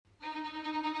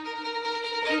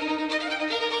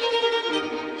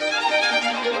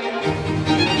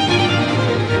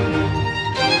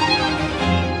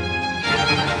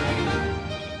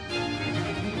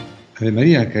Ave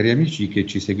Maria, cari amici che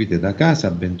ci seguite da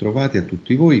casa, bentrovati a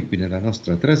tutti voi qui nella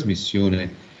nostra trasmissione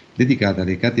dedicata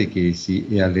alle catechesi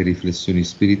e alle riflessioni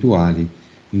spirituali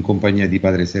in compagnia di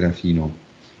Padre Serafino.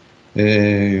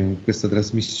 Questa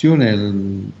trasmissione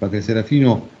il Padre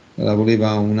Serafino la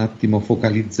voleva un attimo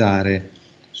focalizzare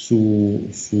su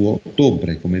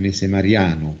ottobre come mese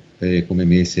mariano, come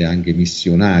mese anche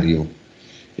missionario,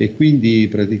 e quindi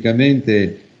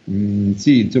praticamente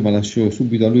sì, insomma, lascio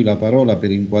subito a lui la parola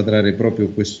per inquadrare proprio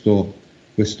questo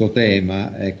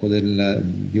tema, ecco,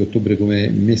 di ottobre come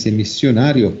mese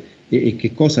missionario e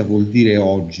che cosa vuol dire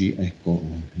oggi, ecco,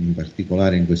 in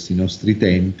particolare in questi nostri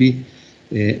tempi,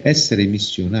 essere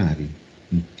missionari.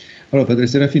 Allora, Padre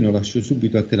Serafino, lascio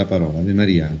subito a te la parola. Ave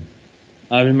Maria.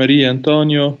 Ave Maria,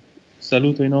 Antonio,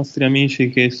 saluto i nostri amici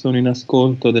che sono in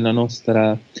ascolto della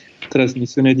nostra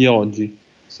trasmissione di oggi.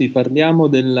 Sì, parliamo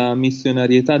della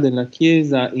missionarietà della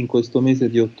Chiesa in questo mese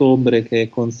di ottobre che è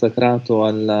consacrato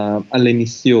alle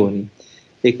missioni.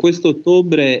 E questo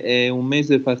ottobre è un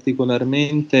mese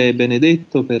particolarmente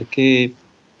benedetto perché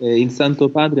il Santo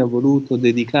Padre ha voluto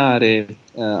dedicare,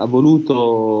 ha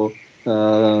voluto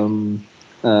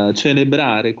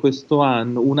celebrare questo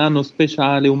anno, un anno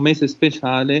speciale, un mese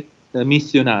speciale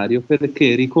missionario,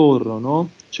 perché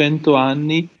ricorrono 100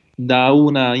 anni da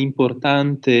una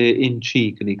importante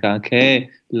enciclica, che è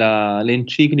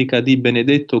l'enciclica di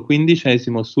Benedetto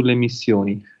XV sulle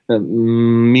missioni.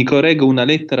 Mi correggo, una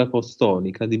lettera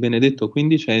apostolica di Benedetto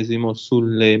XV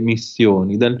sulle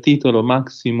missioni, dal titolo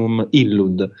Maximum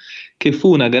Illud, che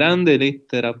fu una grande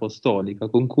lettera apostolica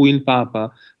con cui il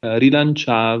Papa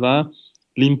rilanciava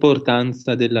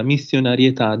l'importanza della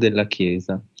missionarietà della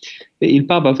Chiesa. E il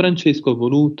Papa Francesco ha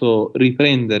voluto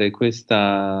riprendere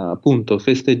questa, appunto,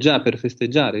 per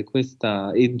festeggiare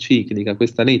questa enciclica,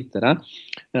 questa lettera,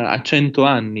 a 100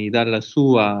 anni dalla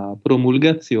sua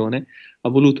promulgazione, ha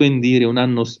voluto indire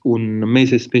un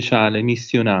mese speciale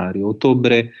missionario,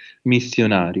 ottobre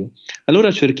missionario.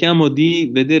 Allora cerchiamo di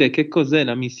vedere che cos'è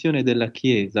la missione della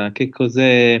Chiesa, che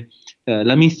cos'è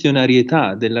la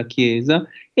missionarietà della Chiesa,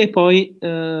 e poi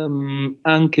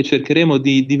anche cercheremo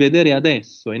di vedere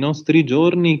adesso, ai nostri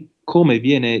giorni, come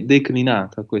viene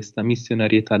declinata questa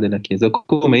missionarietà della Chiesa,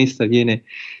 come essa viene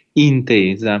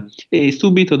intesa. E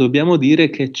subito dobbiamo dire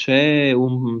che c'è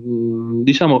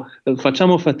diciamo,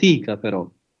 facciamo fatica però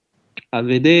a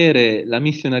vedere la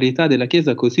missionarietà della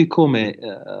Chiesa così come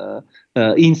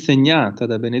insegnata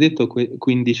da Benedetto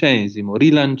XV,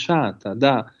 rilanciata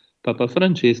da Papa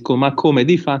Francesco, ma come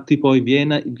di fatti poi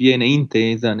viene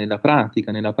intesa nella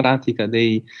pratica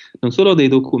non solo dei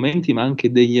documenti, ma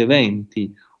anche degli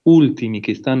eventi ultimi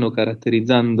che stanno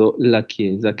caratterizzando la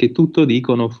Chiesa, che tutto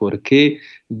dicono fuorché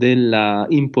della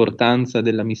importanza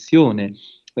della missione,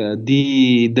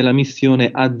 della missione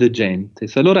ad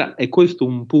gentes. Allora è questo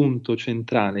un punto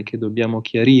centrale che dobbiamo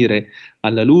chiarire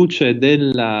alla luce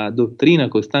della dottrina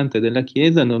costante della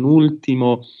Chiesa, non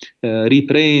ultimo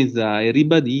ripresa e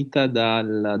ribadita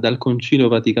dal Concilio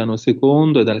Vaticano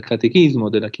II e dal Catechismo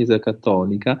della Chiesa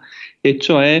Cattolica, e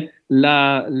cioè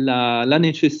la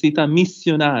necessità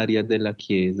missionaria della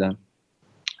Chiesa.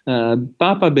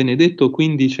 Papa Benedetto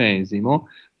XV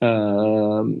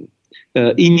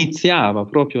iniziava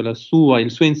proprio il suo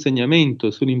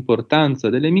insegnamento sull'importanza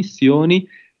delle missioni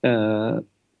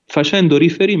facendo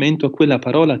riferimento a quella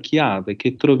parola chiave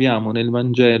che troviamo nel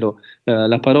Vangelo,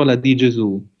 la parola di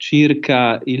Gesù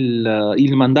circa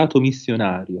il mandato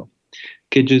missionario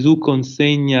che Gesù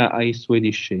consegna ai suoi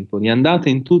discepoli. Andate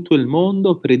in tutto il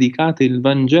mondo, predicate il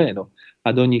Vangelo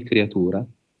ad ogni creatura.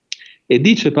 E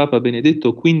dice Papa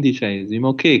Benedetto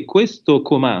XV che questo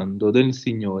comando del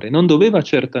Signore non doveva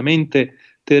certamente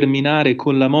terminare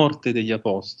con la morte degli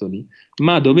apostoli,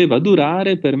 ma doveva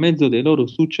durare per mezzo dei loro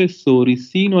successori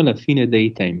sino alla fine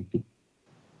dei tempi,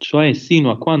 cioè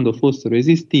sino a quando fossero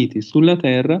esistiti sulla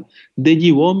terra degli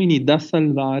uomini da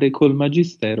salvare col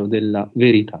magistero della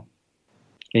verità.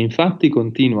 E infatti,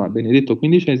 continua Benedetto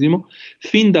XV,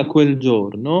 fin da quel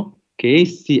giorno che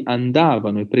essi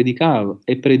andavano e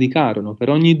predicarono per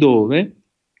ogni dove,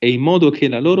 e in modo che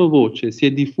la loro voce si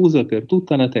è diffusa per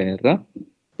tutta la terra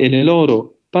e le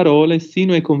loro parole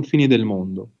sino ai confini del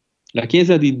mondo. La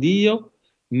Chiesa di Dio,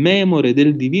 memore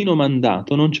del divino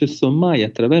mandato, non cessò mai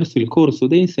attraverso il corso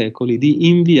dei secoli di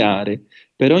inviare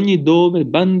per ogni dove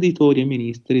banditori e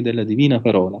ministri della divina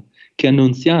parola, che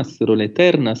annunziassero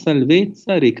l'eterna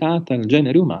salvezza recata al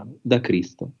genere umano da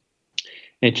Cristo,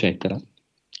 eccetera.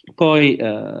 Poi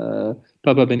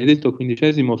Papa Benedetto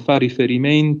XV fa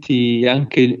riferimenti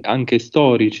anche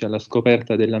storici alla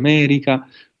scoperta dell'America,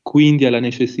 quindi alla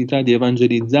necessità di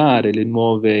evangelizzare le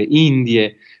nuove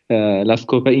Indie,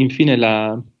 infine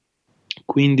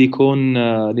quindi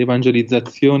con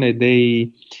l'evangelizzazione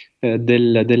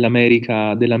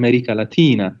dell'America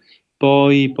Latina,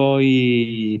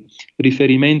 poi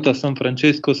riferimento a San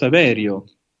Francesco Saverio,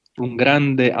 un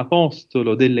grande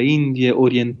apostolo delle Indie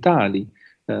orientali,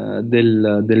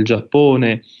 del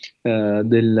Giappone,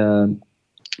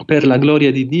 per la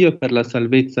gloria di Dio e per la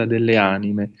salvezza delle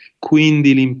anime.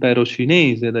 Quindi l'impero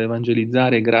cinese da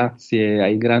evangelizzare grazie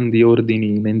ai grandi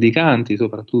ordini mendicanti,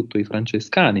 soprattutto i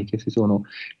francescani che si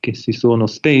sono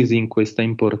spesi in questa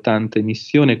importante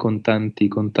missione con tanti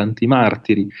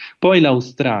martiri. Poi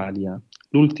l'Australia,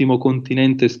 l'ultimo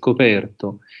continente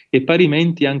scoperto, e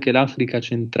parimenti anche l'Africa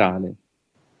centrale,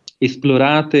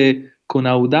 esplorate con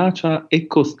audacia e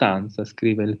costanza,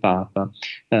 scrive il Papa,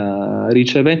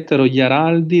 ricevettero gli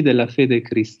araldi della fede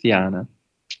cristiana.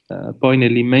 Poi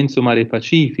nell'immenso mare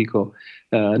Pacifico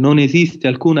non esiste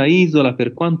alcuna isola,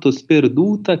 per quanto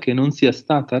sperduta, che non sia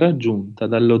stata raggiunta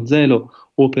dallo zelo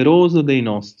operoso dei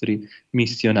nostri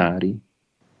missionari.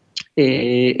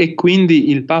 E quindi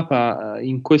il Papa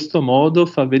in questo modo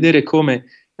fa vedere come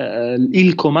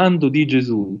il comando di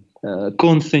Gesù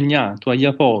consegnato agli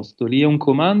Apostoli è un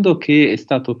comando che è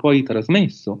stato poi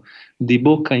trasmesso di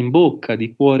bocca in bocca,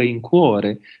 di cuore in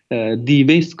cuore, di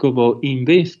vescovo in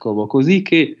vescovo, così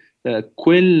che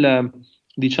quella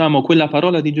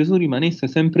parola di Gesù rimanesse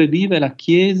sempre viva e la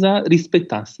Chiesa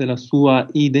rispettasse la sua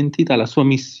identità, la sua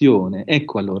missione.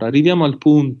 Ecco, allora, arriviamo al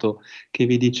punto che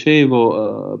vi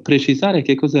dicevo, precisare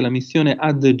che cos'è la missione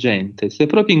ad gentes. È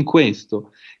proprio in questo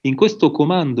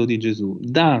comando di Gesù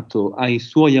dato ai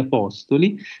suoi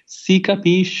apostoli si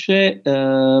capisce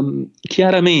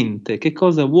chiaramente che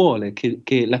cosa vuole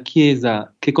che la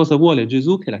Chiesa, che cosa vuole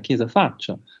Gesù che la Chiesa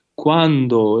faccia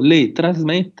quando le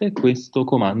trasmette questo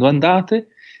comando. Andate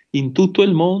in tutto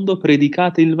il mondo,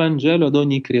 predicate il Vangelo ad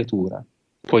ogni creatura.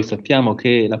 Poi sappiamo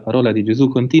che la parola di Gesù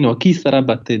continua: chi sarà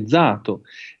battezzato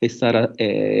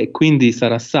e quindi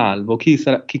sarà salvo, chi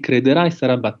crederà e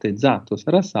sarà battezzato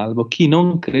sarà salvo, chi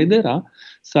non crederà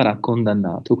sarà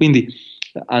condannato. Quindi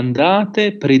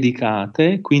andate,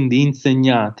 predicate, quindi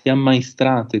insegnate,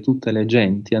 ammaestrate tutte le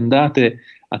genti, andate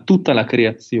a tutta la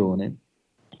creazione.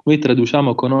 Noi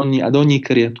traduciamo ad ogni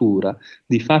creatura,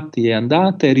 difatti è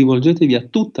andate e rivolgetevi a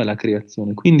tutta la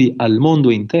creazione, quindi al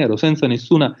mondo intero, senza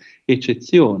nessuna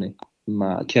eccezione,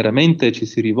 ma chiaramente ci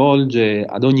si rivolge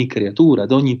ad ogni creatura,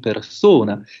 ad ogni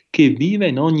persona che vive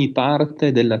in ogni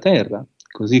parte della terra,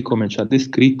 così come ci ha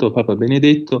descritto Papa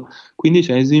Benedetto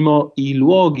XV, i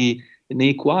luoghi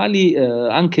nei quali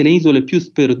anche le isole più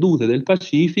sperdute del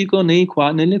Pacifico,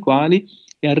 nelle quali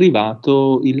è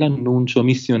arrivato l'annuncio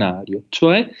missionario,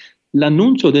 cioè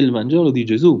l'annuncio del Vangelo di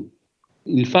Gesù,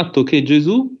 il fatto che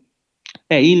Gesù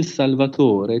è il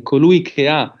Salvatore, colui che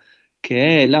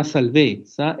è la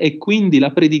salvezza, e quindi la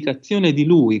predicazione di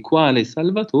Lui quale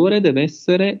Salvatore deve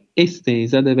essere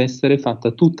estesa, deve essere fatta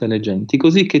a tutte le genti,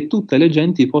 così che tutte le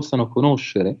genti possano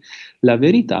conoscere la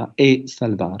verità e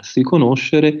salvarsi,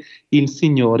 conoscere il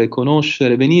Signore,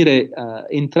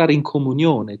 entrare in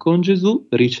comunione con Gesù,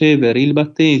 ricevere il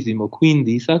battesimo,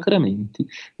 quindi i sacramenti,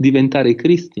 diventare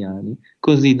cristiani,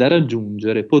 così da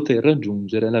poter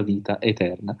raggiungere la vita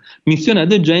eterna. Missione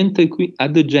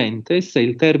ad gentes è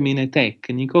il termine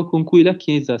tecnico con cui la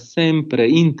Chiesa ha sempre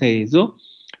inteso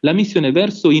la missione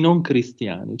verso i non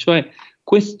cristiani, cioè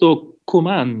questo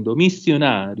comando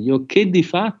missionario che di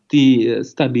fatti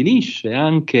stabilisce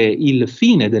anche il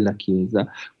fine della Chiesa.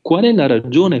 Qual è la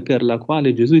ragione per la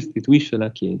quale Gesù istituisce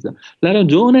la Chiesa? La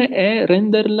ragione è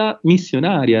renderla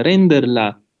missionaria,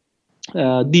 renderla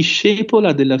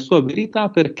discepola della sua verità,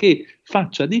 perché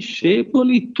faccia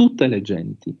discepoli tutte le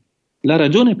genti. La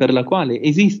ragione per la quale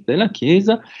esiste la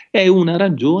Chiesa è una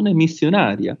ragione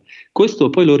missionaria. Questo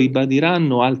poi lo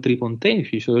ribadiranno altri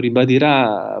pontefici, lo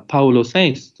ribadirà Paolo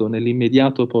VI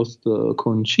nell'immediato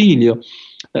post-concilio,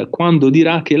 quando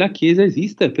dirà che la Chiesa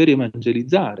esiste per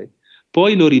evangelizzare.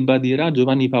 Poi lo ribadirà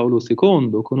Giovanni Paolo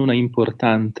II con una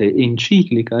importante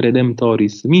enciclica,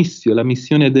 Redemptoris Missio, la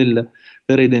missione del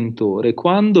Redentore,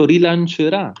 quando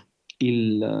rilancerà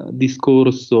il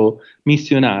discorso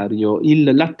missionario,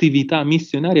 l'attività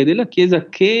missionaria della Chiesa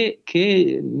che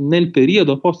nel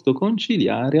periodo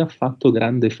post-conciliare ha fatto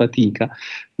grande fatica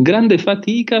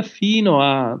fino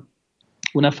a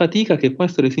una fatica che può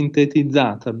essere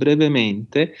sintetizzata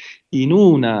brevemente in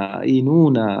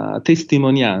una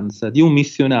testimonianza di un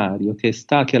missionario che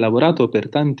ha lavorato per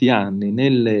tanti anni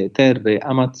nelle terre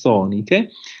amazzoniche,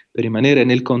 per rimanere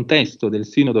nel contesto del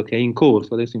sinodo che è in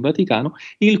corso adesso in Vaticano,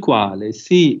 il quale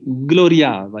si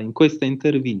gloriava in questa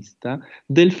intervista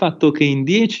del fatto che in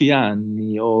 10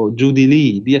 anni o giù di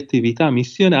lì di attività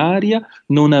missionaria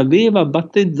non aveva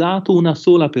battezzato una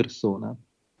sola persona.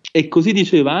 E così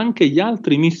diceva anche gli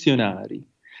altri missionari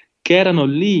che erano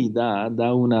lì da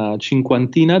una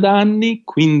cinquantina d'anni,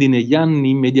 quindi negli anni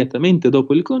immediatamente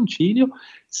dopo il concilio,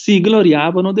 si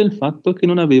gloriavano del fatto che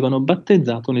non avevano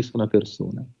battezzato nessuna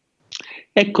persona.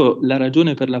 Ecco la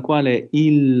ragione per la quale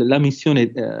la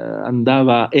missione è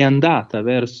andata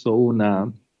verso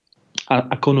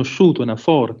ha conosciuto una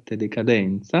forte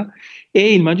decadenza,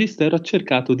 e il Magistero ha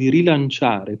cercato di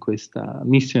rilanciare questa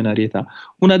missionarietà.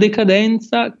 Una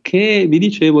decadenza che, vi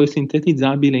dicevo, è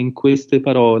sintetizzabile in queste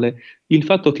parole: il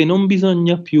fatto che non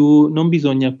bisogna più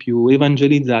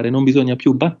evangelizzare, non bisogna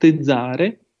più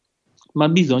battezzare, ma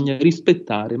bisogna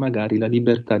rispettare magari la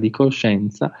libertà di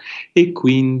coscienza e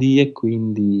quindi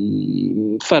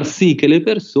far sì che le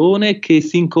persone che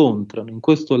si incontrano in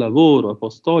questo lavoro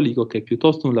apostolico, che è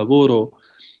piuttosto un lavoro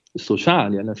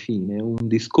sociale alla fine, un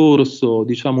discorso,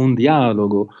 diciamo un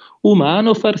dialogo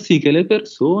umano, far sì che le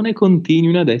persone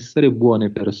continuino ad essere buone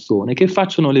persone, che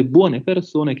facciano le buone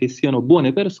persone, che siano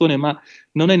buone persone, ma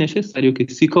non è necessario che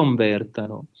si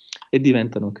convertano e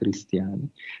diventano cristiani.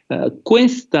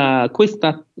 Questo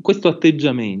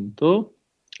atteggiamento,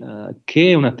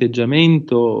 che è un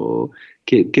atteggiamento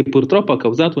che purtroppo ha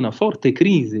causato una forte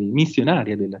crisi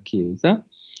missionaria della Chiesa,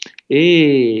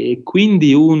 e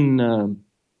quindi una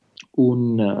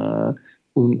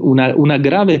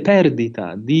grave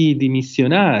perdita di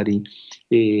missionari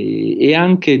e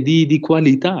anche di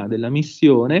qualità della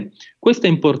missione.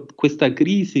 Questa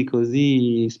crisi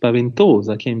così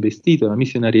spaventosa che ha investito la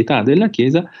missionarietà della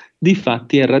Chiesa, di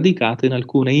fatti è radicata in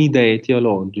alcune idee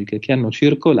teologiche che hanno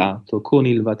circolato con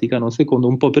il Vaticano II,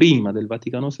 un po' prima del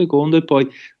Vaticano II, e poi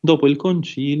dopo il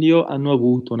concilio hanno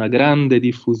avuto una grande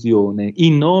diffusione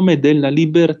in nome della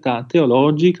libertà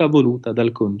teologica voluta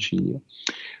dal concilio.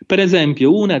 Per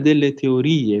esempio, una delle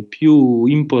teorie più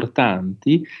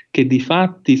importanti, che di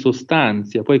fatti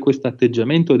sostanzia poi questo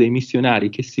atteggiamento dei missionari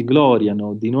che si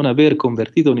gloriano di non aver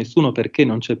convertito nessuno perché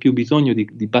non c'è più bisogno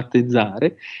di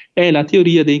battezzare, è la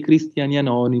teoria dei cristiani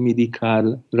anonimi di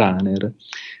Karl Rahner.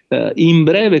 In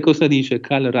breve, cosa dice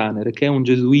Karl Rahner, che è un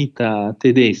gesuita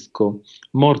tedesco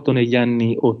morto negli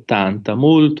anni '80, ha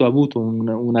avuto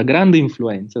una grande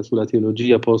influenza sulla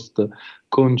teologia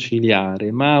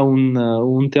post-conciliare, ma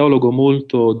un teologo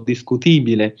molto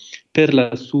discutibile per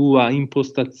la sua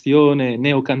impostazione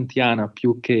neocantiana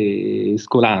più che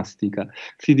scolastica.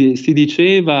 Si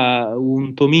diceva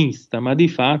un tomista, ma di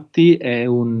fatti è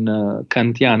un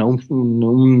kantiano,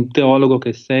 un teologo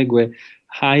che segue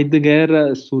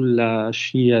Heidegger sulla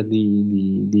scia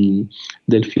del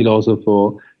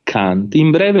filosofo Kant.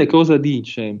 In breve, cosa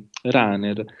dice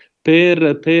Rahner?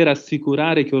 Per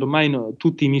assicurare che ormai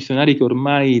tutti i missionari che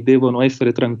ormai devono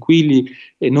essere tranquilli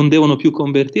e non devono più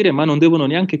convertire, ma non devono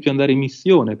neanche più andare in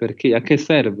missione, perché a che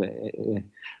serve?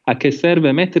 A che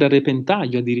serve mettere a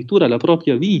repentaglio addirittura la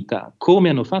propria vita, come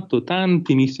hanno fatto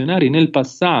tanti missionari nel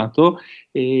passato?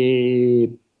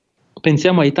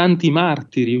 Pensiamo ai tanti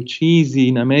martiri uccisi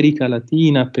in America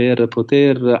Latina per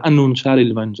poter annunciare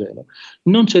il Vangelo.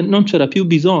 Non c'era più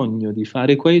bisogno di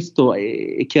fare questo,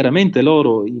 e chiaramente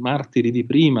loro, i martiri di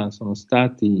prima, si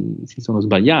sono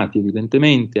sbagliati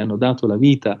evidentemente, hanno dato la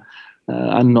vita,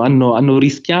 hanno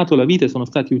rischiato la vita e sono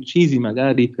stati uccisi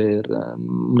magari per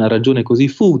una ragione così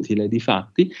futile.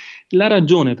 Difatti, la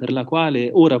ragione per la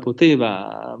quale ora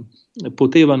potevano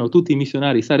tutti i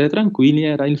missionari stare tranquilli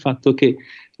era il fatto che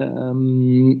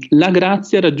la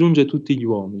grazia raggiunge tutti gli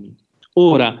uomini.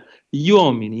 Ora, gli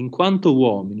uomini, in quanto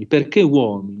uomini, perché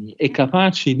uomini e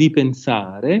capaci di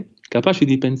pensare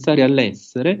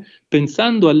all'essere,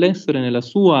 pensando all'essere nella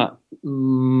sua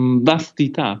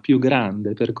vastità più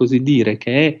grande, per così dire,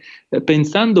 che è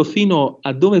pensando fino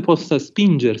a dove possa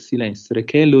spingersi l'essere,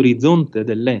 che è l'orizzonte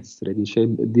dell'essere,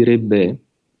 direbbe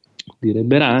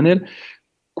Rahner.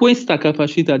 Questa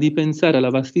capacità di pensare alla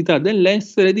vastità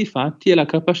dell'essere, di fatti, è la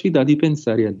capacità di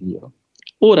pensare a Dio.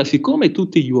 Ora, siccome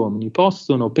tutti gli uomini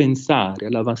possono pensare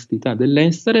alla vastità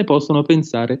dell'essere, possono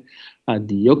pensare a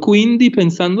Dio. Quindi,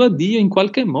 pensando a Dio, in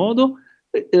qualche modo,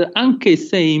 anche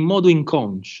se in modo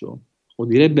inconscio, o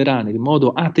direbbe Rahner, in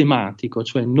modo atematico,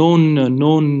 cioè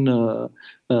non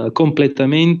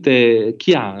completamente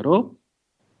chiaro,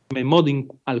 in modo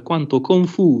alquanto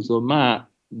confuso, ma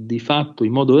di fatto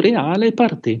in modo reale,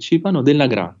 partecipano della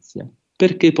grazia,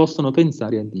 perché possono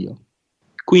pensare a Dio.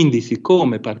 Quindi,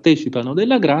 siccome partecipano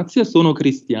della grazia, sono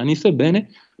cristiani, sebbene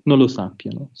non lo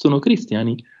sappiano. Sono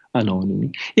cristiani anonimi.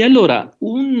 E allora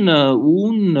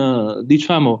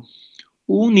diciamo,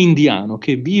 un indiano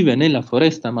che vive nella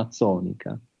foresta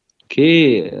amazzonica,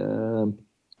 che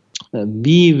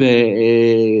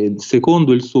vive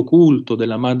secondo il suo culto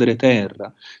della madre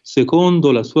terra,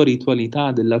 secondo la sua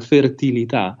ritualità della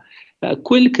fertilità,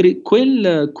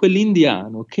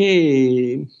 quell'indiano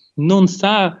che non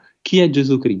sa chi è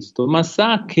Gesù Cristo, ma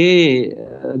sa che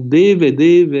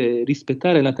deve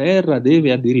rispettare la terra,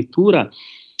 deve addirittura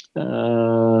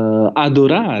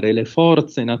adorare le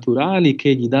forze naturali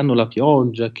che gli danno la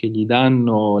pioggia, che gli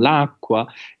danno l'acqua,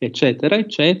 eccetera,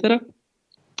 eccetera.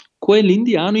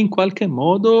 Quell'indiano in qualche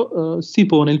modo si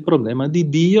pone il problema di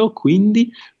Dio,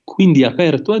 quindi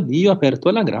aperto a Dio, aperto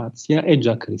alla grazia, è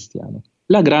già cristiano.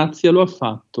 La grazia lo ha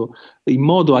fatto in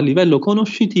modo a livello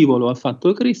conoscitivo, lo ha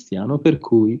fatto cristiano, per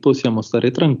cui possiamo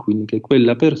stare tranquilli che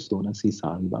quella persona si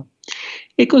salva.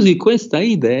 E così questa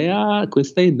idea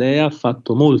ha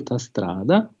fatto molta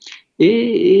strada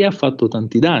e ha fatto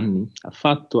tanti danni, ha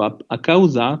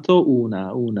causato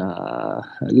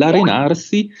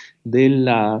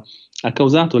ha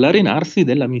causato l'arenarsi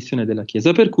della missione della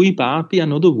Chiesa, per cui i papi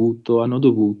hanno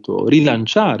dovuto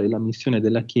rilanciare la missione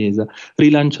della Chiesa,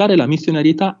 rilanciare la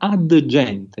missionarietà ad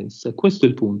gentes, questo è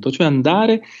il punto, cioè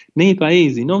andare nei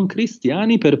paesi non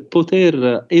cristiani per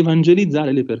poter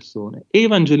evangelizzare le persone.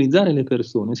 Evangelizzare le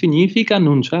persone significa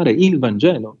annunciare il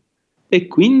Vangelo e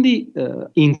quindi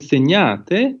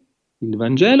insegnate il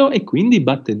Vangelo e quindi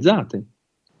battezzate.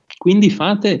 Quindi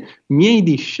fate miei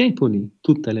discepoli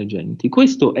tutte le genti.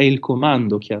 Questo è il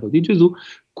comando chiaro di Gesù,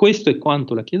 questo è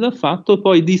quanto la Chiesa ha fatto,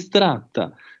 poi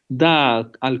distratta da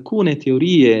alcune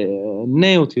teorie,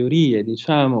 neoteorie,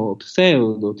 diciamo,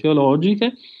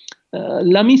 pseudo-teologiche,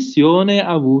 la missione ha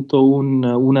avuto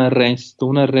un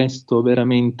arresto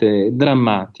veramente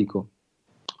drammatico.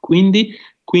 Quindi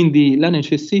la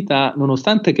necessità,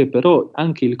 nonostante che però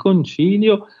anche il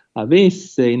concilio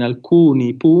avesse in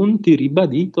alcuni punti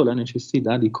ribadito la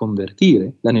necessità di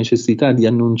convertire, la necessità di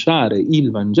annunciare il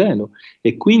Vangelo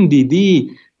e quindi di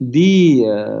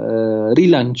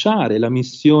rilanciare la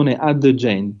missione ad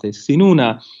gentes in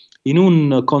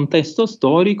un contesto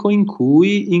storico in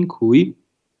cui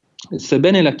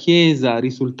sebbene la Chiesa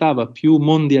risultava più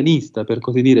mondialista, per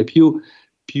così dire, più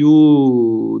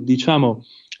diciamo,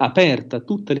 aperta a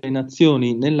tutte le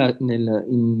nazioni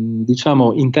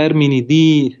diciamo, in termini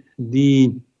di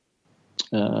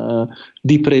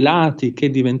prelati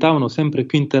che diventavano sempre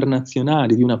più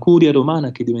internazionali, di una curia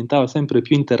romana che diventava sempre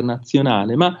più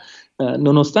internazionale, ma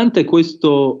nonostante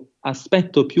questo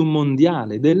aspetto più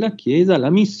mondiale della Chiesa,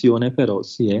 la missione però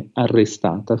si è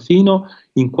arrestata fino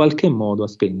in qualche modo a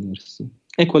spegnersi.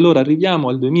 Ecco, allora arriviamo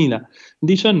al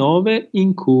 2019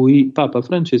 in cui Papa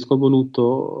Francesco ha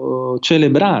voluto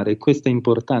celebrare questa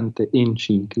importante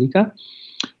enciclica,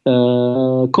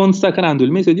 consacrando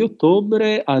il mese di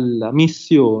ottobre alla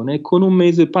missione con un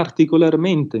mese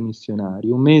particolarmente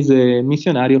missionario, un mese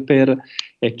missionario per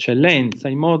eccellenza,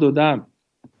 in modo da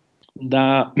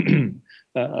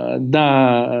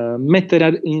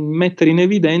mettere in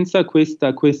evidenza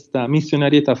questa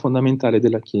missionarietà fondamentale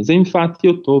della Chiesa. Infatti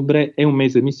ottobre è un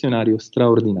mese missionario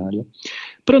straordinario.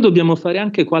 Però dobbiamo fare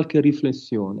anche qualche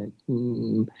riflessione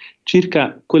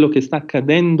circa quello che sta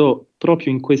accadendo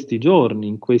proprio in questi giorni,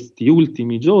 in questi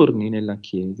ultimi giorni nella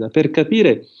Chiesa, per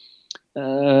capire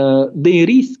dei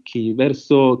rischi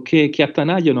che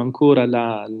attanagliano ancora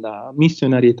la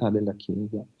missionarietà della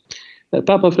Chiesa.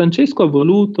 Papa Francesco ha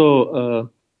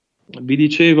voluto, vi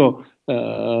dicevo,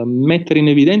 mettere in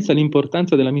evidenza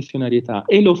l'importanza della missionarietà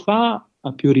e lo fa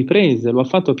a più riprese, lo ha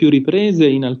fatto a più riprese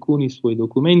in alcuni suoi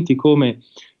documenti, come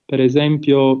per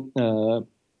esempio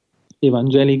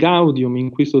Evangelii Gaudium, in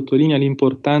cui sottolinea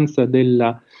l'importanza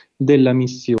della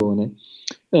missione.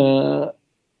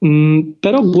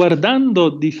 Però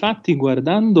guardando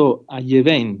agli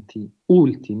eventi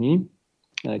ultimi,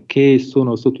 che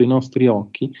sono sotto i nostri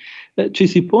occhi, ci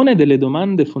si pone delle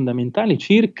domande fondamentali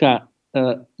circa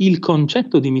il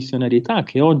concetto di missionarietà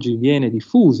che oggi viene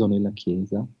diffuso nella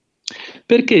Chiesa.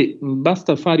 Perché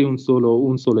basta fare un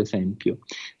solo esempio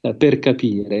per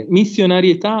capire.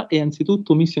 Missionarietà è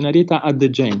anzitutto missionarietà ad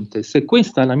gentes,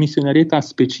 questa è la missionarietà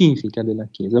specifica della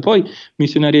Chiesa. Poi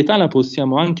missionarietà la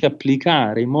possiamo anche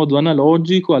applicare in modo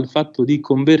analogico al fatto di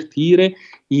convertire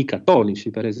i cattolici,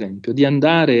 per esempio, di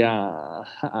andare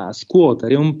a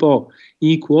scuotere un po'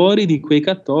 i cuori di quei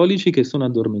cattolici che sono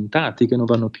addormentati, che non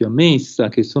vanno più a messa,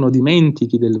 che sono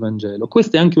dimentichi del Vangelo.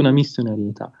 Questa è anche una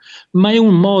missionarietà, ma è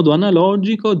un modo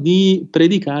analogico di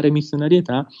predicare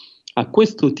missionarietà a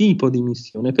questo tipo di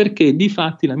missione, perché di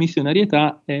fatti la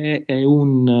missionarietà è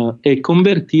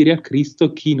convertire a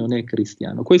Cristo chi non è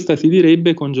cristiano. Questa si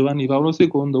direbbe con Giovanni Paolo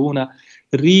II una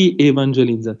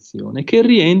rievangelizzazione che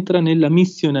rientra nella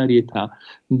missionarietà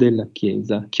della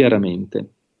Chiesa, chiaramente.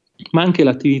 Ma anche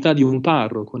l'attività di un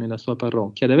parroco nella sua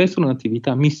parrocchia deve essere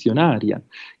un'attività missionaria,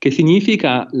 che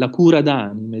significa la cura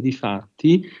d'anime, di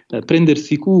fatti,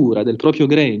 prendersi cura del proprio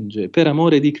gregge per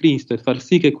amore di Cristo e far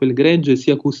sì che quel gregge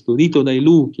sia custodito dai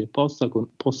lupi e possa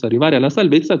arrivare alla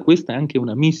salvezza. Questa è anche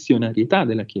una missionarietà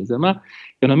della Chiesa, ma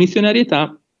è una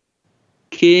missionarietà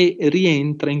che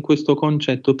rientra in questo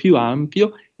concetto più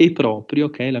ampio e proprio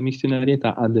che è la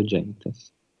missionarietà ad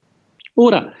gentes.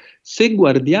 Ora, se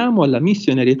guardiamo alla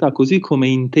missionarietà così come è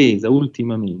intesa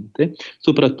ultimamente,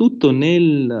 soprattutto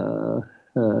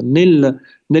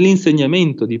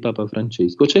nell'insegnamento di Papa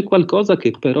Francesco, c'è qualcosa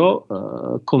che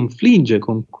però confligge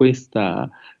con questa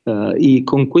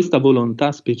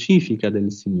volontà specifica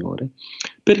del Signore.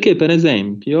 Perché, per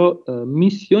esempio,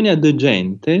 missione ad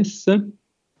gentes,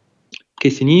 che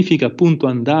significa appunto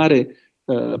andare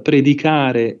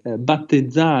predicare,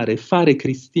 battezzare, fare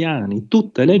cristiani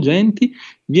tutte le genti,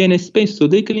 viene spesso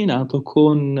declinato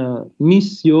con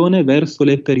missione verso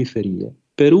le periferie,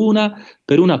 per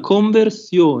una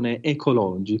conversione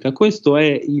ecologica. Questo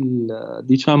è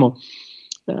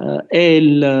è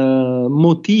il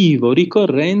motivo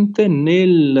ricorrente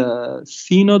nel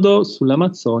sinodo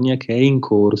sull'Amazzonia che è in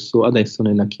corso adesso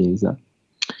nella Chiesa.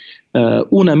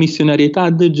 Una missionarietà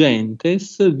ad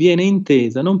gentes viene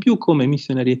intesa non più come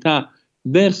missionarietà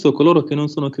verso coloro che non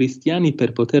sono cristiani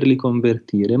per poterli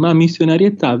convertire, ma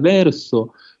missionarietà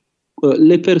verso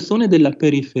le persone della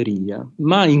periferia.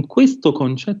 Ma in questo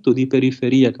concetto di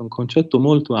periferia, che è un concetto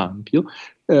molto ampio,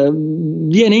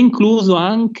 viene incluso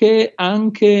anche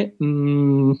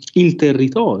il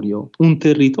territorio, un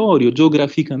territorio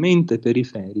geograficamente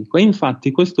periferico. E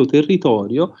infatti questo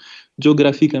territorio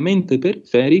geograficamente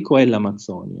periferico è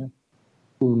l'Amazzonia,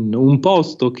 un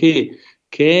posto che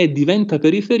diventa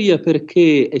periferia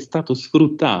perché è stato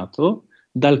sfruttato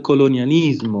dal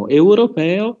colonialismo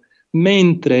europeo,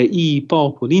 mentre i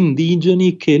popoli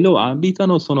indigeni che lo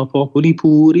abitano sono popoli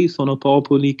puri, sono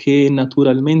popoli che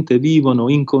naturalmente vivono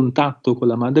in contatto con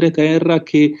la madre terra,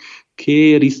 che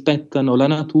rispettano la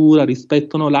natura,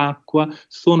 rispettano l'acqua,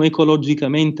 sono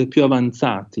ecologicamente più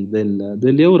avanzati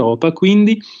dell'Europa,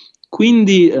 quindi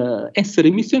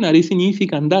essere missionari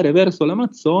significa andare verso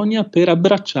l'Amazzonia per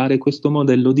abbracciare questo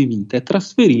modello di vita e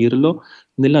trasferirlo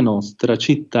nella nostra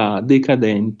città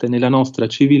decadente, nella nostra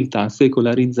civiltà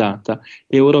secolarizzata,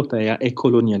 europea e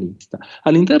colonialista.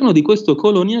 All'interno di questo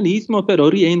colonialismo però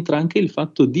rientra anche il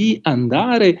fatto di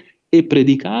andare e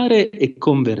predicare e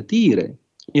convertire,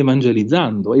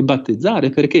 evangelizzando e battezzare,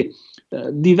 perché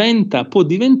può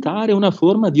diventare una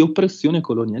forma di oppressione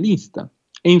colonialista.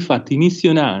 E infatti i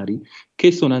missionari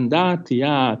che sono andati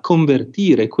a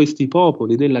convertire questi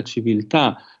popoli delle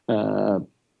civiltà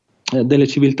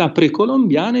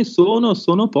precolombiane sono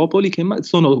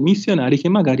missionari che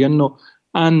magari a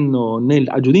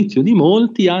giudizio di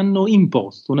molti, hanno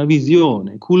imposto una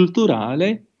visione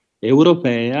culturale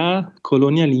europea,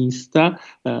 colonialista,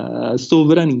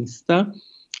 sovranista,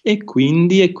 e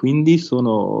quindi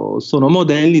sono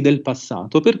modelli del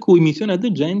passato, per cui missione ad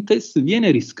gentes viene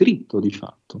riscritto di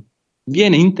fatto,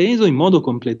 viene inteso in modo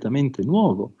completamente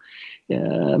nuovo.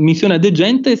 Missione ad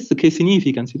gentes che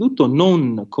significa anzitutto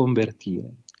non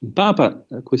convertire.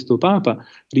 Questo Papa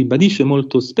ribadisce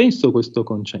molto spesso questo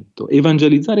concetto,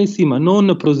 evangelizzare sì, ma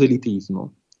non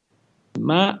proselitismo.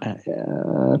 Ma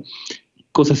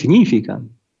cosa significa?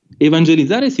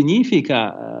 Evangelizzare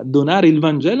significa donare il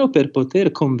Vangelo per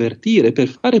poter convertire, per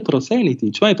fare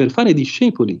proseliti, cioè per fare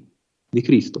discepoli di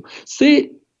Cristo.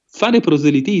 Se fare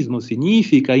proselitismo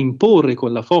significa imporre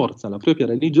con la forza la propria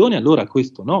religione, allora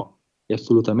questo no, è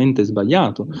assolutamente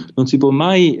sbagliato. Non si può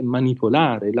mai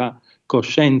manipolare la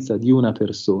coscienza di una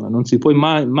persona, non si può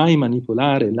mai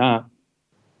manipolare la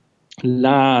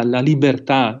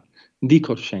libertà di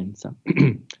coscienza.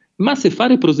 Ma se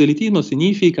fare proselitismo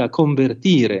significa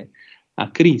convertire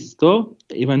a Cristo,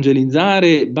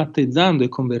 evangelizzare battezzando e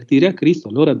convertire a Cristo,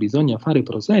 allora bisogna fare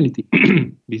proseliti,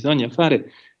 bisogna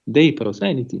fare dei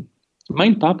proseliti. Ma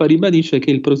il Papa ribadisce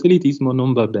che il proselitismo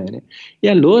non va bene. E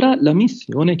allora la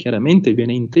missione chiaramente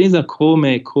viene intesa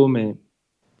come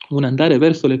un andare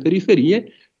verso le periferie,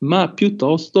 ma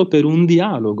piuttosto per un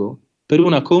dialogo, per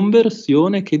una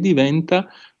conversione che diventa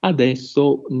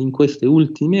adesso, in queste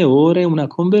ultime ore, una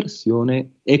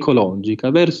conversione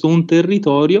ecologica verso un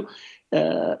territorio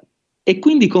e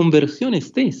quindi conversione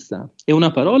stessa. È una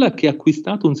parola che ha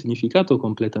acquistato un significato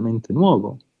completamente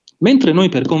nuovo, Mentre noi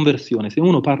per conversione, se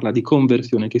uno parla di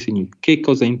conversione, che significa? Che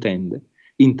cosa intende?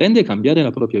 Intende cambiare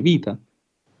la propria vita,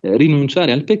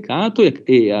 rinunciare al peccato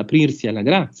e aprirsi alla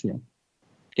grazia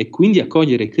e quindi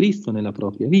accogliere Cristo nella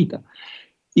propria vita.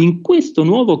 In questo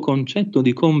nuovo concetto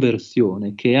di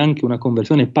conversione, che è anche una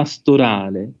conversione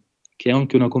pastorale, che è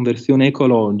anche una conversione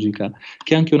ecologica,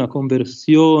 che è anche una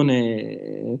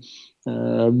conversione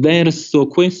verso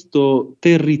questo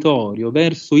territorio,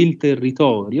 verso il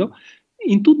territorio,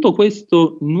 in tutto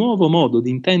questo nuovo modo di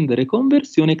intendere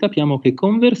conversione capiamo che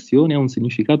conversione ha un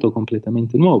significato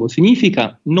completamente nuovo.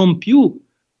 Significa non più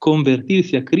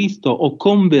convertirsi a Cristo o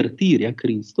convertire a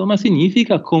Cristo, ma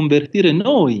significa convertire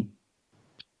noi,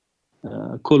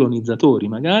 colonizzatori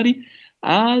magari,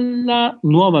 alla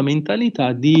nuova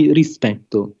mentalità di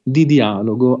rispetto, di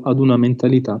dialogo, ad una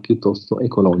mentalità piuttosto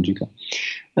ecologica.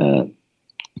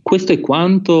 Questo è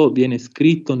quanto viene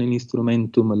scritto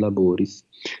nell'Instrumentum Laboris.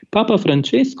 Papa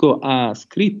Francesco ha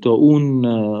scritto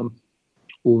un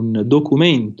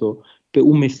documento,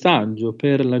 un messaggio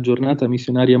per la giornata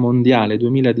missionaria mondiale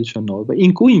 2019,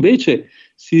 in cui invece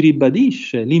si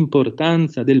ribadisce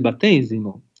l'importanza del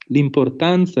battesimo,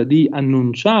 l'importanza di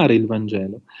annunciare il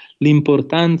Vangelo,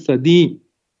 l'importanza di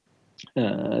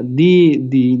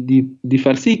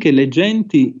far sì che le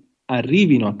genti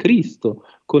arrivino a Cristo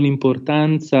con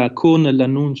l'importanza, con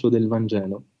l'annuncio del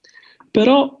Vangelo.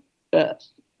 Però,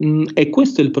 e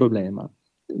questo è il problema,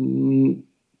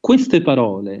 queste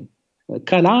parole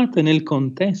calate nel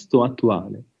contesto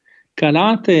attuale,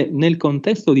 calate nel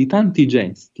contesto di tanti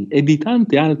gesti e di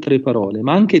tante altre parole,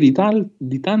 ma anche di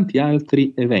tanti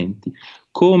altri eventi,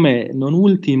 come non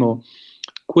ultimo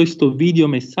questo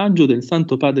videomessaggio del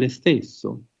Santo Padre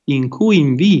stesso, in cui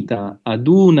invita ad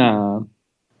un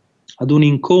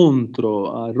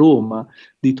incontro a Roma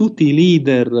di tutti i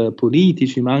leader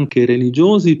politici, ma anche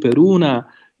religiosi, per un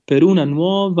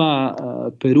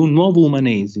nuovo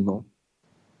umanesimo.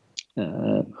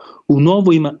 Un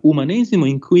nuovo umanesimo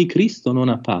in cui Cristo non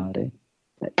appare.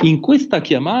 In questa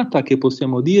chiamata che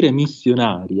possiamo dire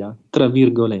missionaria, tra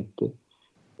virgolette,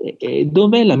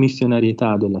 dov'è la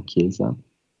missionarietà della Chiesa?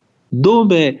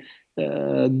 Dove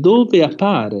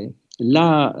appare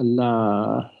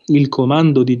il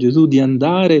comando di Gesù di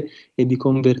andare e di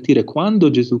convertire, quando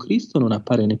Gesù Cristo non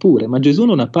appare neppure, ma Gesù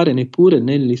non appare neppure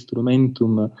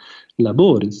nell'Instrumentum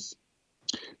Laboris.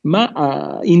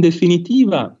 Ma in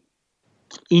definitiva,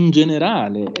 in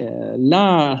generale,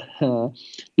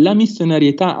 la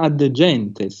missionarietà ad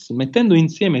gentes, mettendo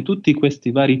insieme tutti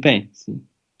questi vari pezzi,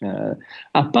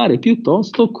 appare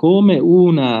piuttosto come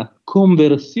una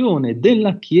conversione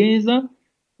della Chiesa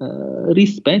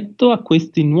rispetto a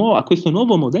questo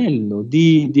nuovo modello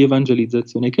di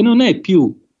evangelizzazione, che non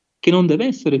deve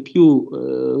essere più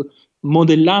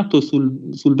modellato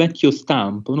sul vecchio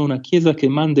stampo, no? Una Chiesa che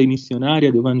manda i missionari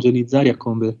ad evangelizzare e a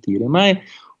convertire, ma è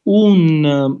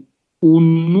un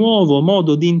nuovo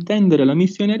modo di intendere la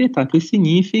missionarietà, che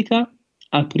significa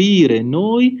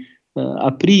aprirsi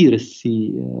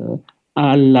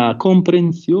alla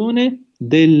comprensione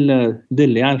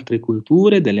delle altre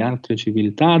culture, delle altre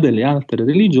civiltà, delle altre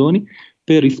religioni,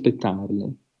 per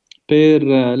rispettarle, per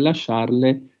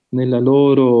lasciarle nella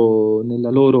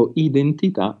loro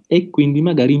identità, e quindi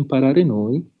magari imparare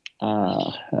noi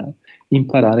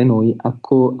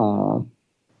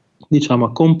diciamo,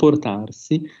 a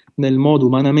comportarsi nel modo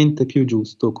umanamente più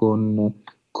giusto con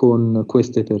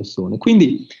queste persone.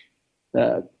 Quindi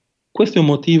questo è un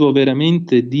motivo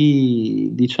veramente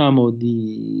di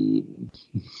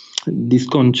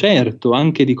sconcerto,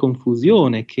 anche di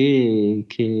confusione,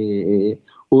 che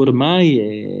ormai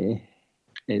è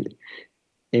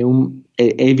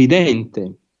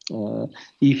evidente.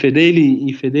 I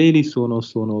fedeli sono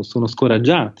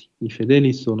scoraggiati, i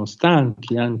fedeli sono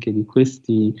stanchi anche di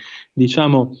questi,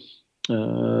 diciamo,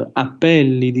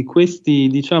 appelli, di questi,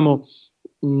 diciamo,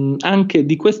 anche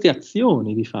di queste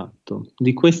azioni di fatto,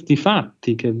 di questi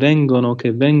fatti che vengono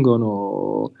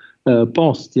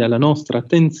posti alla nostra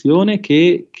attenzione,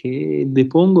 che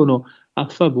depongono a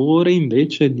favore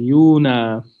invece di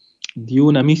una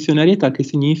missionarietà che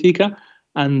significa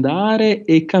andare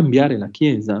e cambiare la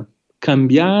Chiesa,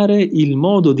 cambiare il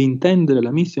modo di intendere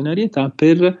la missionarietà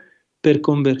per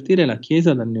convertire la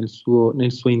Chiesa nel suo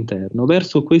interno,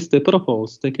 verso queste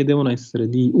proposte che devono essere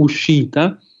di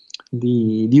uscita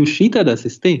da se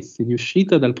stessi, di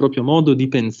uscita dal proprio modo di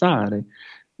pensare,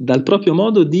 dal proprio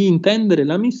modo di intendere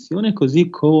la missione così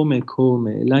come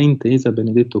l'ha intesa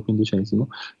Benedetto XV.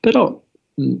 Però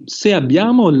se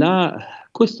abbiamo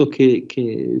questo che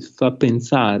fa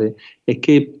pensare e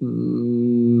che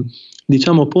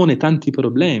diciamo pone tanti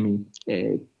problemi,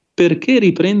 Perché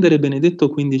riprendere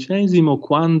Benedetto XV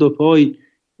quando poi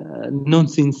non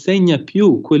si insegna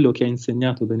più quello che ha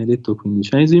insegnato Benedetto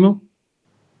XV?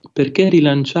 Perché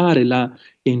rilanciare la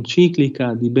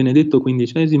enciclica di Benedetto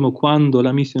XV quando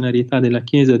la missionarietà della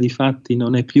Chiesa di fatti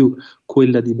non è più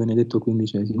quella di Benedetto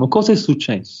XV? Cosa è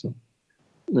successo?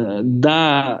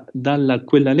 Quella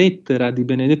lettera di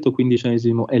Benedetto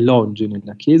XV e l'oggi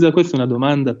nella Chiesa? Questa è una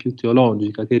domanda più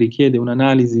teologica che richiede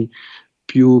un'analisi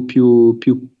più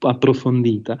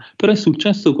approfondita, però è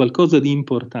successo qualcosa di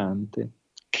importante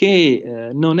che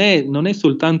non è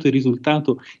soltanto il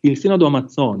risultato, il sinodo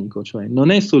amazzonico, cioè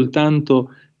non è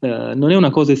soltanto, non è una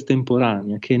cosa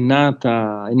estemporanea che è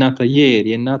nata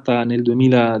ieri, è nata nel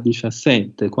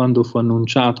 2017, quando fu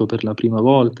annunciato per la prima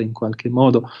volta in qualche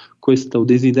modo questo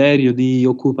desiderio di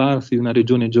occuparsi di una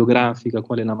regione geografica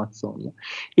quale l'Amazzonia.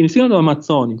 Il sinodo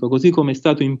amazzonico, così come è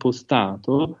stato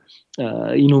impostato,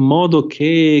 in un modo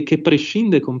che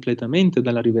prescinde completamente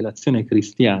dalla rivelazione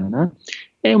cristiana,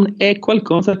 è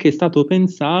qualcosa che è stato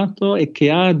pensato e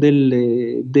che ha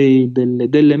degli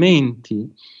elementi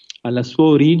alla sua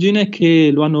origine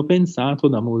che lo hanno pensato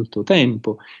da molto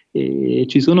tempo, e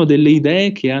ci sono delle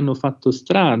idee che hanno fatto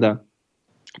strada,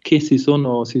 che si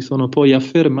sono poi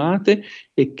affermate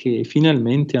e che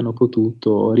finalmente hanno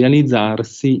potuto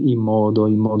realizzarsi in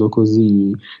modo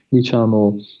così,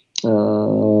 diciamo,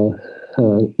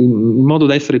 in modo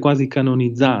da essere quasi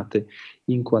canonizzate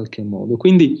in qualche modo.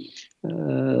 Quindi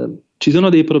ci sono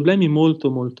dei problemi molto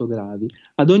molto gravi.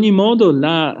 Ad ogni modo,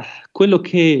 quello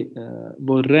che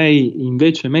vorrei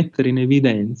invece mettere in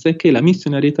evidenza è che la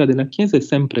missionarietà della Chiesa è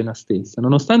sempre la stessa,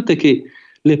 nonostante che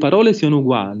le parole siano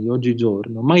uguali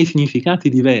oggigiorno, ma i significati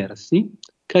diversi.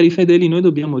 Cari fedeli, noi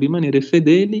dobbiamo rimanere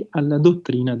fedeli alla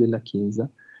dottrina della Chiesa.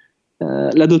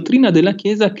 La dottrina della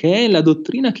Chiesa, che è la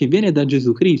dottrina che viene da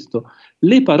Gesù Cristo.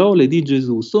 Le parole di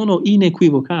Gesù sono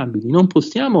inequivocabili, non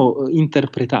possiamo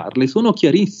interpretarle, sono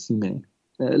chiarissime.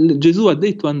 Gesù ha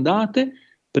detto: andate,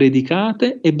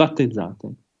 predicate e battezzate.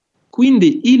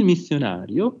 Quindi il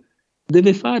missionario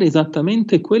deve fare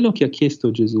esattamente quello che ha chiesto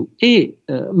Gesù. E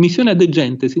missione ad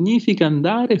gente significa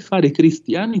andare a fare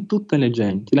cristiani tutte le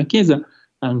genti. La Chiesa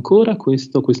ha ancora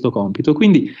questo compito.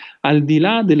 Quindi, al di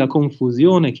là della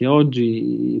confusione che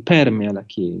oggi permea la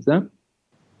Chiesa,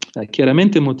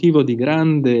 chiaramente motivo di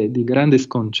grande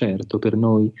sconcerto per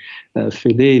noi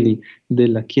fedeli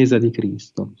della Chiesa di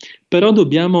Cristo. Però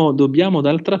dobbiamo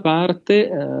d'altra parte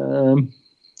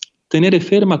tenere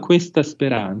ferma questa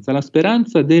speranza, la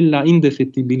speranza della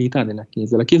indefettibilità della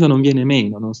Chiesa. La Chiesa non viene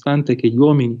meno, nonostante che gli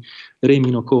uomini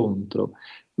remino contro.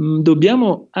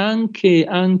 Dobbiamo anche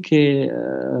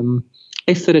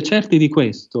essere certi di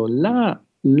questo. La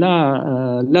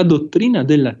dottrina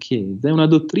della Chiesa è una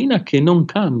dottrina che non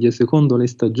cambia secondo le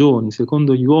stagioni,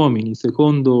 secondo gli uomini,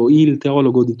 secondo il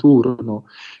teologo di turno,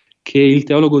 che è il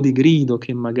teologo di grido,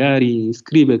 che magari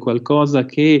scrive qualcosa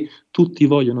che tutti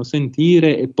vogliono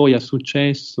sentire e poi ha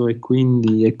successo e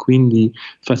quindi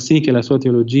fa sì che la sua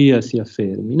teologia si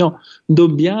affermi. No,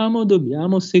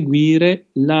 dobbiamo seguire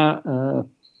la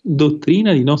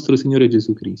dottrina di nostro Signore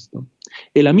Gesù Cristo.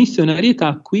 E la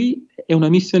missionarietà qui è una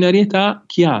missionarietà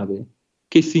chiave,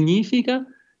 che significa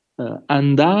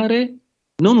andare,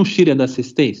 non uscire da se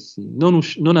stessi, non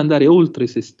andare oltre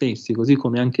se stessi, così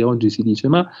come anche oggi si dice,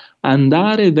 ma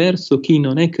andare verso chi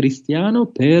non è cristiano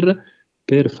per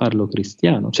farlo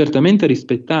cristiano, certamente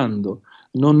rispettando.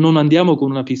 Non andiamo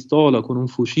con una pistola, con un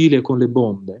fucile, con le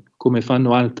bombe, come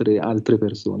fanno altre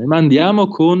persone, ma andiamo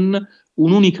con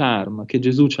un'unica arma che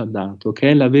Gesù ci ha dato,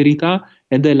 che è la verità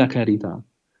ed è la carità.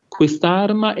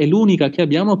 Quest'arma è l'unica che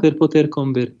abbiamo per poter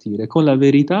convertire con la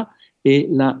verità e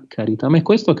la carità, ma è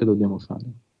questo che dobbiamo fare.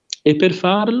 E per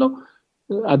farlo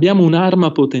abbiamo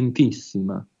un'arma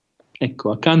potentissima.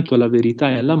 Ecco, accanto alla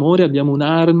verità e all'amore abbiamo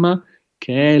un'arma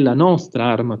che è la nostra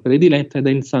arma prediletta ed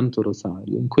è il Santo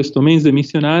Rosario. In questo mese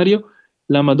missionario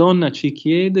la Madonna ci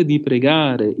chiede di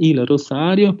pregare il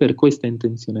Rosario per questa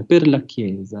intenzione, per la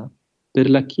Chiesa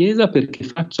perché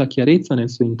faccia chiarezza nel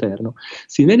suo interno.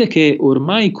 Si vede che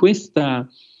ormai questa,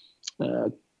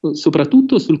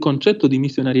 soprattutto sul concetto di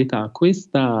missionarietà,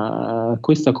 questa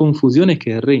confusione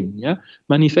che regna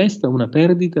manifesta una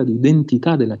perdita di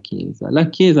identità della Chiesa. La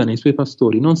Chiesa nei suoi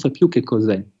pastori non sa più che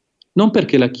cos'è, non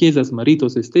perché la Chiesa ha smarrito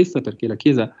se stessa, perché la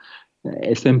Chiesa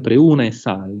è sempre una e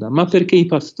salda, ma perché i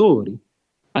pastori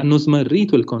hanno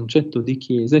smarrito il concetto di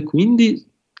Chiesa e quindi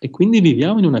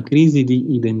viviamo in una crisi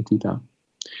di identità.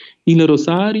 Il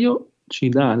Rosario ci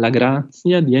dà la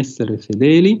grazia di essere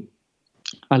fedeli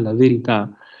alla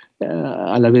verità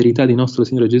di nostro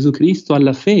Signore Gesù Cristo,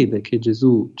 alla fede che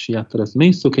Gesù ci ha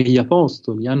trasmesso, che gli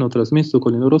apostoli hanno trasmesso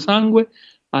con il loro sangue,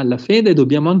 alla fede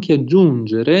dobbiamo anche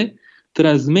aggiungere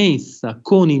trasmessa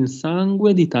con il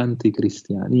sangue di tanti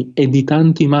cristiani e di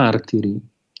tanti martiri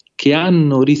che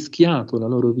hanno rischiato la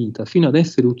loro vita fino ad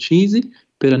essere uccisi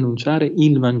per annunciare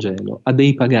il Vangelo a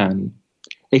dei pagani.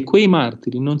 E quei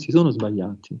martiri non si sono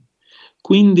sbagliati.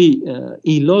 Quindi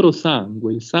il loro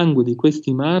sangue, il sangue di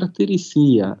questi martiri,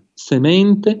 sia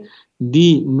semente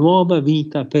di nuova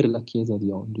vita per la Chiesa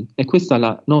di oggi. E questa è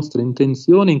la nostra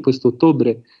intenzione in questo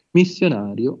ottobre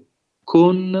missionario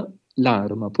con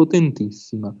l'arma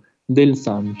potentissima del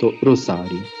Santo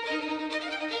Rosario.